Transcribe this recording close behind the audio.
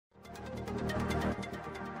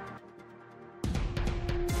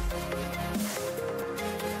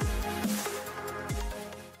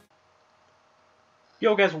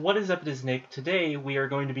Yo guys, what is up? It is Nick. Today we are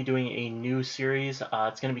going to be doing a new series.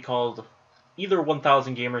 It's going to be called either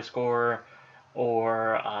 1000 Gamer Score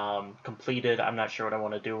or Completed. I'm not sure what I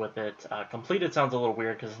want to do with it. Completed sounds a little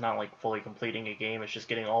weird because it's not like fully completing a game. It's just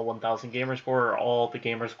getting all 1000 Gamer Score or all the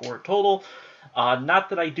Gamer Score total. Not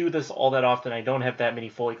that I do this all that often. I don't have that many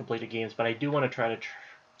fully completed games, but I do want to try to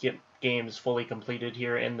get games fully completed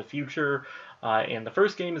here in the future. And the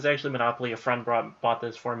first game is actually Monopoly. A friend bought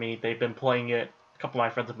this for me. They've been playing it. A couple of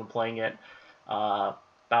my friends have been playing it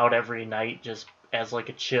about every night, just as like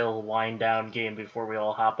a chill wind down game before we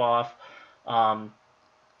all hop off. Um,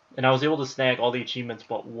 and I was able to snag all the achievements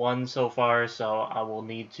but one so far, so I will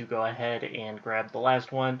need to go ahead and grab the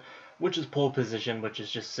last one, which is pole position, which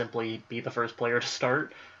is just simply be the first player to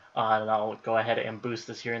start. And I'll go ahead and boost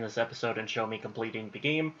this here in this episode and show me completing the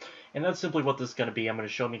game. And that's simply what this is going to be. I'm going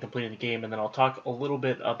to show me completing the game, and then I'll talk a little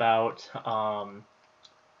bit about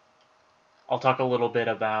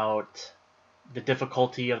the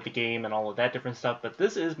difficulty of the game and all of that different stuff. But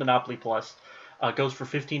this is Monopoly Plus. Goes for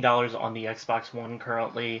 $15 on the Xbox One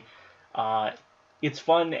currently. It's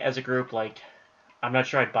fun as a group. Like, I'm not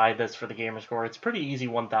sure I'd buy this for the gamer score. It's pretty easy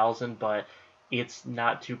 1000, but it's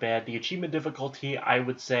not too bad. The achievement difficulty, I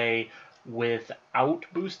would say, without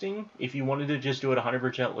boosting, if you wanted to just do it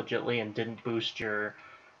 100% legitly and didn't boost your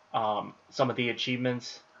some of the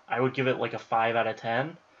achievements, I would give it like a 5 out of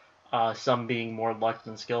 10. Some being more luck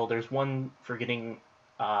than skill. There's one for getting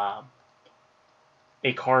a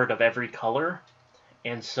card of every color,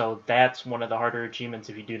 and so that's one of the harder achievements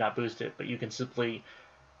if you do not boost it. But you can simply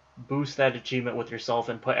boost that achievement with yourself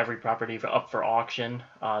and put every property up for auction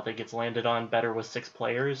that gets landed on better with 6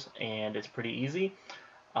 players, and it's pretty easy.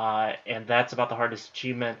 And that's about the hardest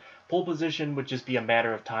achievement. Pole position would just be a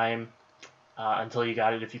matter of time until you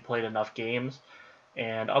got it if you played enough games.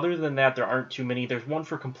 And other than that, there aren't too many. There's one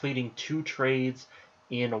for completing 2 trades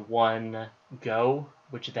in one go,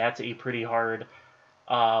 which that's a pretty hard,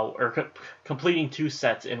 completing 2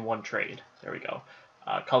 sets in one trade. There we go.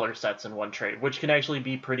 Color sets in one trade, which can actually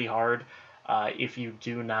be pretty hard if you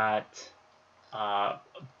do not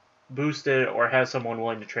boost it or have someone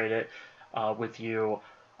willing to trade it with you,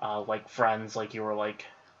 like friends, like you were like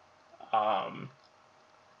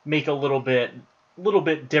make a little bit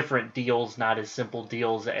different deals, not as simple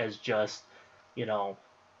deals as just, you know,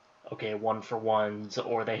 okay, 1-for-1s,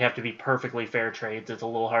 or they have to be perfectly fair trades. It's a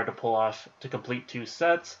little hard to pull off to complete 2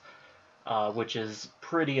 sets, which is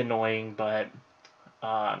pretty annoying, but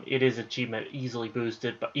it is achievement easily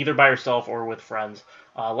boosted, but either by yourself or with friends.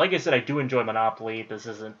 Like I said, I do enjoy Monopoly.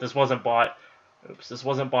 This wasn't bought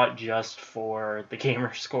just for the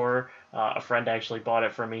gamer score. A friend actually bought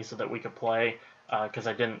it for me so that we could play, because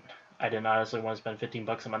I didn't honestly want to spend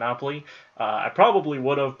 $15 on Monopoly. I probably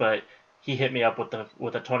would have, but he hit me up with a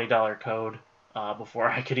 $20 code before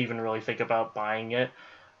I could even really think about buying it.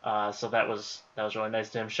 So that was really nice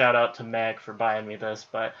to him. Shout out to Mac for buying me this.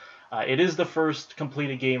 But it is the first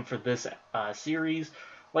completed game for this series.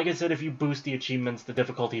 Like I said, if you boost the achievements, the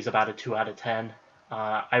difficulty is about a 2 out of 10.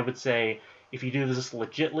 I would say if you do this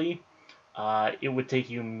legitly, it would take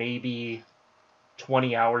you maybe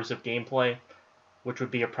 20 hours of gameplay, which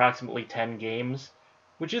would be approximately 10 games,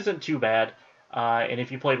 which isn't too bad. And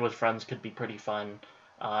if you played with friends, could be pretty fun.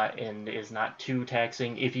 And is not too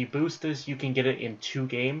taxing. If you boost this, you can get it in 2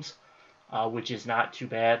 games, which is not too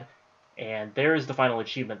bad. And there is the final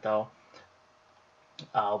achievement, though.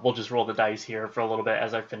 We'll just roll the dice here for a little bit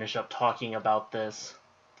as I finish up talking about this.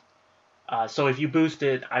 So if you boost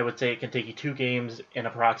it, I would say it can take you 2 games in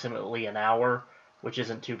approximately an hour, which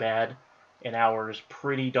isn't too bad. An hour is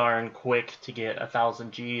pretty darn quick to get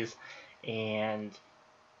 1000 Gs, and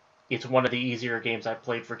it's one of the easier games I've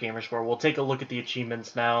played for Gamerscore. We'll take a look at the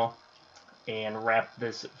achievements now and wrap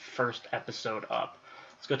this first episode up.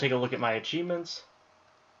 Let's go take a look at my achievements.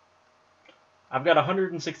 I've got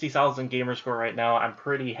 160,000 Gamerscore right now. I'm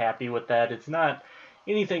pretty happy with that. It's not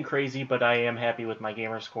anything crazy, but I am happy with my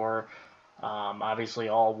Gamerscore. Obviously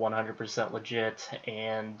all 100% legit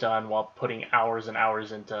and done while putting hours and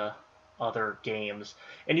hours into other games.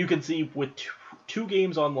 And you can see with 2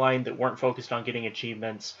 games online that weren't focused on getting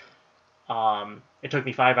achievements, it took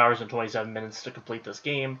me 5 hours and 27 minutes to complete this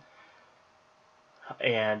game.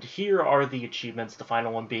 And here are the achievements, the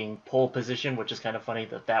final one being pole position, which is kind of funny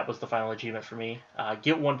that that was the final achievement for me.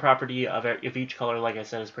 Get 1 property of each color, like I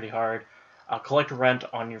said, is pretty hard. Collect rent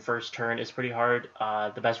on your first turn is pretty hard.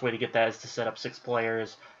 The best way to get that is to set up 6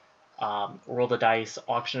 players, roll the dice,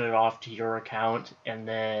 auction it off to your account, and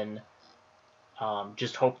then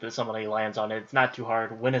just hope that somebody lands on it. It's not too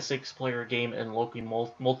hard. Win a 6-player game in local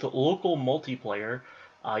multiplayer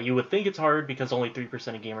You would think it's hard because only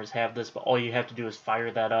 3% of gamers have this, but all you have to do is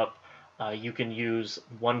fire that up. You can use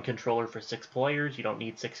one controller for 6 players. You don't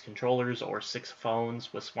need 6 controllers or 6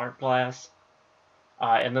 phones with Smart Glass.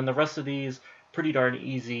 And then the rest of these, pretty darn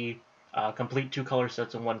easy. Complete 2 color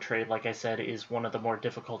sets in one trade, like I said, is one of the more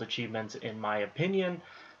difficult achievements in my opinion.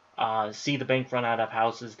 See the bank run out of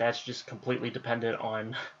houses, that's just completely dependent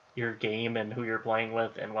on your game and who you're playing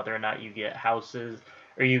with and whether or not you get houses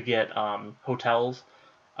or you get hotels.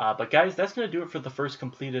 But guys, that's going to do it for the first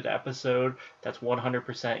completed episode. That's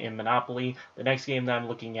 100% in Monopoly. The next game that I'm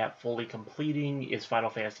looking at fully completing is Final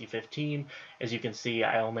Fantasy 15. As you can see,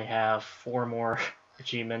 I only have 4 more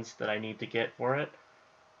achievements that I need to get for it.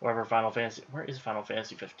 Where is Final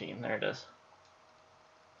Fantasy 15? There it is.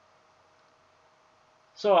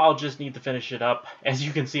 So I'll just need to finish it up. As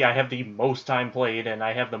you can see, I have the most time played, and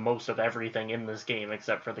I have the most of everything in this game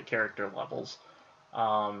except for the character levels.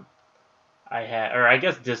 I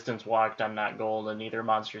guess distance walked, I'm not gold, and neither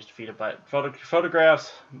monsters defeated, but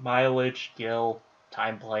photographs, mileage, skill,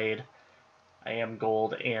 time played, I am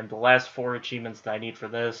gold, and the last 4 achievements that I need for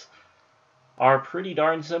this are pretty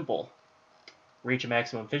darn simple. Reach a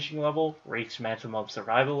maximum fishing level, reach maximum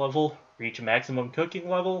survival level, reach a maximum cooking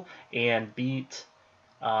level, and beat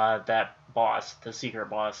that boss, the secret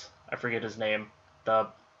boss. I forget his name. The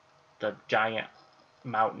giant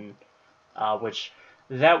mountain, which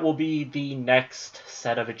that will be the next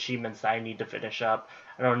set of achievements that I need to finish up.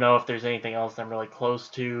 I don't know if there's anything else I'm really close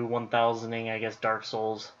to 1000ing. I guess Dark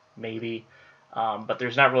Souls, maybe. But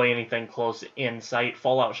there's not really anything close in sight.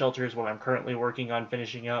 Fallout Shelter is what I'm currently working on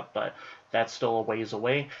finishing up, but that's still a ways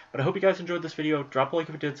away. But I hope you guys enjoyed this video. Drop a like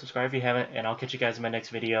if you did, subscribe if you haven't, and I'll catch you guys in my next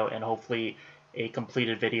video, and hopefully a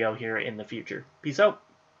completed video here in the future. Peace out.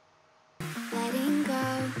 Letting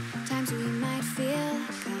go, times we might feel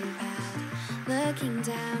compelled, looking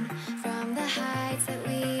down from the heights that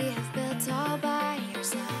we